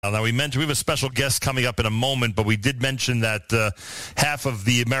Now, we mentioned we have a special guest coming up in a moment, but we did mention that half of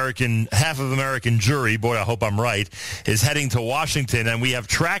American jury, boy, I hope I'm right, is heading to Washington. And we have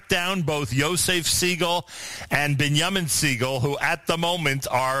tracked down both Yosef Segal and Binyamin Segal, who at the moment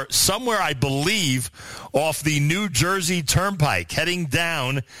are somewhere, I believe, off the New Jersey Turnpike, heading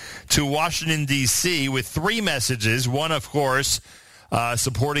down to Washington, D.C. with three messages. One, of course,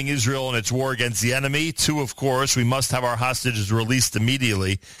 supporting Israel in its war against the enemy. Two, of course, we must have our hostages released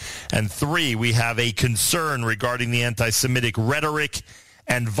immediately. And three, we have a concern regarding the anti-Semitic rhetoric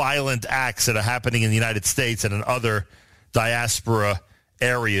and violent acts that are happening in the United States and in other diaspora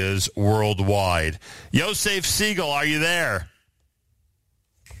areas worldwide. Yosef Segal, are you there?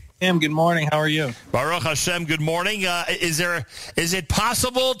 Good morning. How are you? Baruch Hashem, good morning. Is it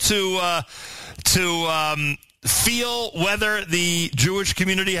possible to feel whether the Jewish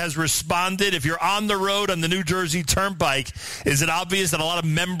community has responded? If you're on the road on the New Jersey Turnpike, is it obvious that a lot of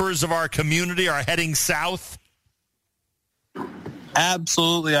members of our community are heading south?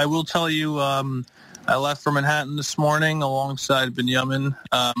 Absolutely. I will tell you, I left for Manhattan this morning alongside Binyamin,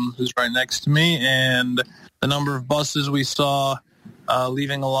 who's right next to me, and the number of buses we saw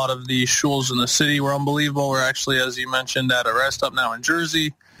leaving a lot of the shuls in the city were unbelievable. We're actually, as you mentioned, at a rest stop now in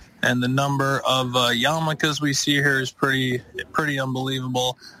Jersey. And the number of yarmulkes we see here is pretty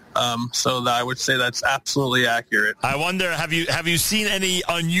unbelievable. So I would say that's absolutely accurate. I wonder, have you seen any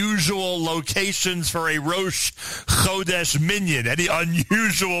unusual locations for a Rosh Chodesh Minyan? Any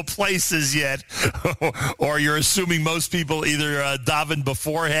unusual places yet? Or you're assuming most people either davened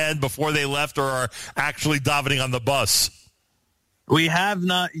beforehand, before they left, or are actually davening on the bus? We have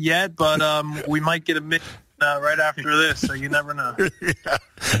not yet, but we might get a mix. Right after this, so you never know. Yeah.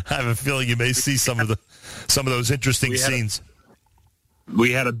 I have a feeling you may see some of those interesting scenes.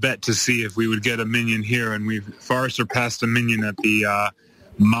 We had a bet to see if we would get a minion here, and we've far surpassed a minion at the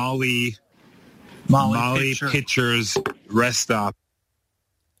Molly Pitchers rest stop.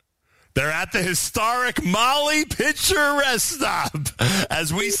 They're at the historic Molly Pitcher rest stop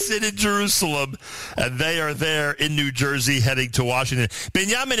as we sit in Jerusalem, and they are there in New Jersey heading to Washington.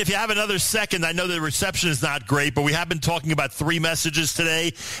 Binyamin, if you have another second, I know the reception is not great, but we have been talking about three messages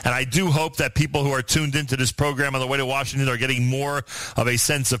today, and I do hope that people who are tuned into this program on the way to Washington are getting more of a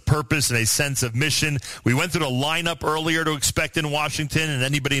sense of purpose and a sense of mission. We went through the lineup earlier to expect in Washington, and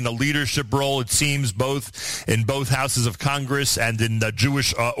anybody in a leadership role, it seems, both in both houses of Congress and in the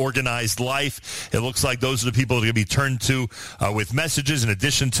Jewish organized life. It looks like those are the people that are going to be turned to with messages, in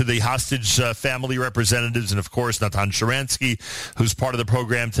addition to the hostage family representatives and, of course, Natan Sharansky, who's part of the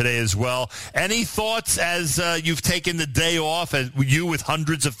program today as well. Any thoughts as you've taken the day off, as you with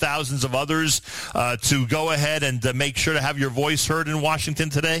hundreds of thousands of others, to go ahead and make sure to have your voice heard in Washington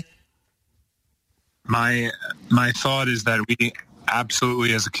today? My thought is that we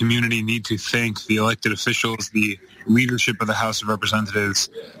absolutely, as a community, need to thank the elected officials, the leadership of the House of Representatives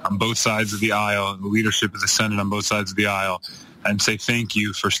on both sides of the aisle, the leadership of the Senate on both sides of the aisle, and say thank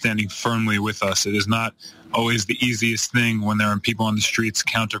you for standing firmly with us. It is not always the easiest thing when there are people on the streets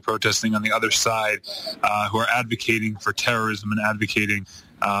counter-protesting on the other side who are advocating for terrorism and advocating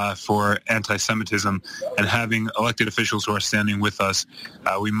for anti-Semitism, and having elected officials who are standing with us.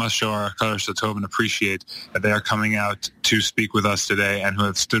 We must show our Kadosh Tov and appreciate that they are coming out to speak with us today, and they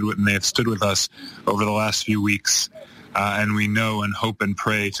have stood with us over the last few weeks. And we know and hope and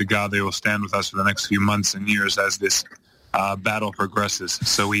pray to God they will stand with us for the next few months and years as this battle progresses.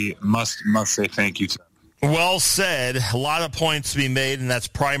 So we must say thank you to them. Well said. A lot of points to be made, and that's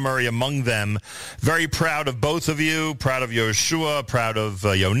primary among them. Very proud of both of you, proud of Yoshua, proud of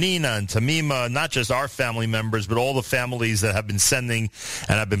Yonina and Tamima, not just our family members, but all the families that have been sending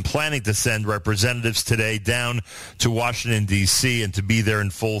and have been planning to send representatives today down to Washington, D.C., and to be there in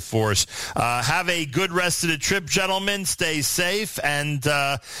full force. Have a good rest of the trip, gentlemen. Stay safe, and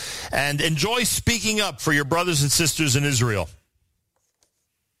enjoy speaking up for your brothers and sisters in Israel.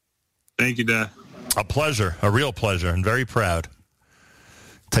 Thank you, Dad. A pleasure, a real pleasure, and very proud.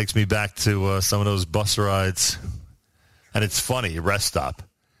 Takes me back to some of those bus rides. And it's funny, rest stop.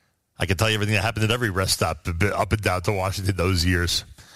 I can tell you everything that happened at every rest stop up and down to Washington those years.